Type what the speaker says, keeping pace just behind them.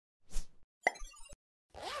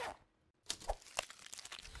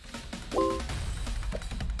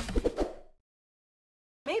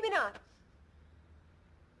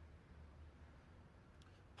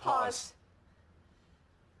Yes.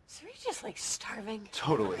 So you're just like starving?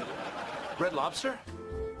 Totally. Red Lobster?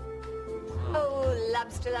 Oh,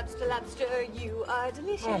 lobster, lobster, lobster, you are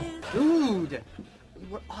delicious. Oh, dude, you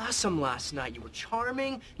were awesome last night. You were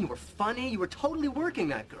charming, you were funny, you were totally working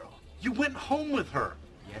that girl. You went home with her.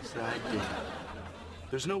 Yes, I did.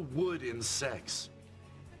 There's no wood in sex.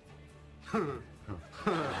 I'm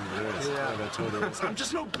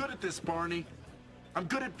just no good at this, Barney. I'm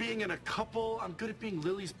good at being in a couple. I'm good at being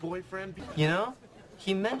Lily's boyfriend. You know,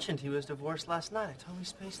 he mentioned he was divorced last night. I totally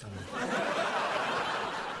spaced on him.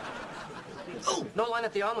 Oh, no line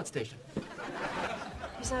at the omelet station.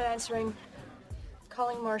 He's not answering.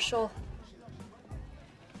 Calling Marshall.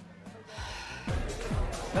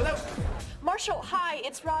 Hello? Marshall, hi,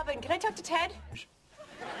 it's Robin. Can I talk to Ted?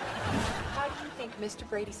 How do you think Mr.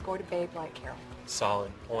 Brady scored a babe like Carol?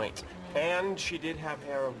 Solid point. And she did have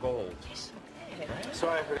hair of gold. So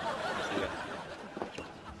I heard.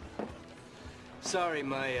 Sorry,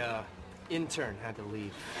 my intern had to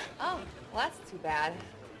leave. Oh, well, that's too bad.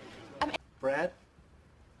 Brad?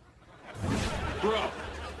 Bro,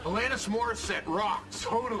 Alanis Morissette rocks.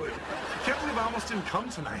 Totally. Can't believe I almost didn't come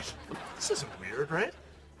tonight. This isn't weird, right?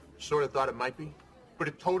 Sort of thought it might be, but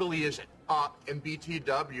it totally isn't. In BT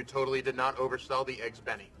Dub, you totally did not oversell the Eggs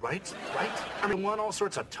Benny. Right? Right? I mean, won all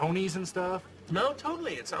sorts of Tonys and stuff. No,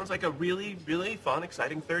 totally. It sounds like a really, really fun,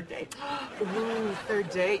 exciting third date. Ooh, third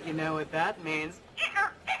date, you know what that means.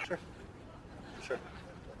 Sure. Sure.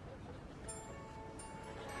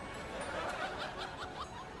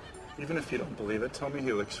 Even if you don't believe it, tell me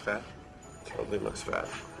he looks fat. Totally looks fat.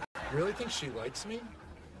 Really think she likes me?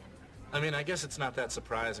 I mean, I guess it's not that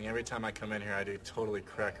surprising. Every time I come in here, I do totally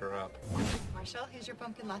crack her up. Marshall, here's your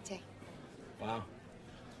pumpkin latte. Wow.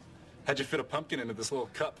 How'd you fit a pumpkin into this little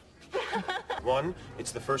cup? One,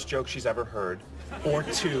 it's the first joke she's ever heard. Or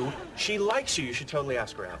two, she likes you. You should totally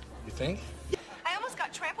ask her out. You think? I almost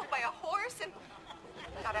got trampled by a horse and...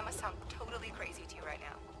 God, I must sound totally crazy to you right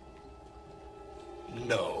now.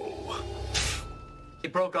 No. They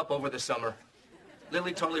broke up over the summer.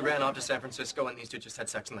 Lily totally ran off to San Francisco, and these two just had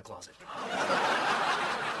sex in the closet.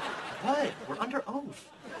 What? We're under oath.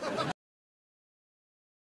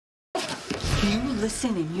 You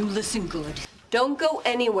listen, and you listen good. Don't go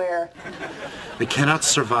anywhere. They cannot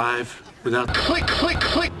survive without... Click, click,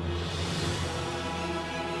 click.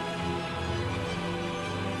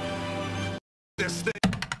 This thing.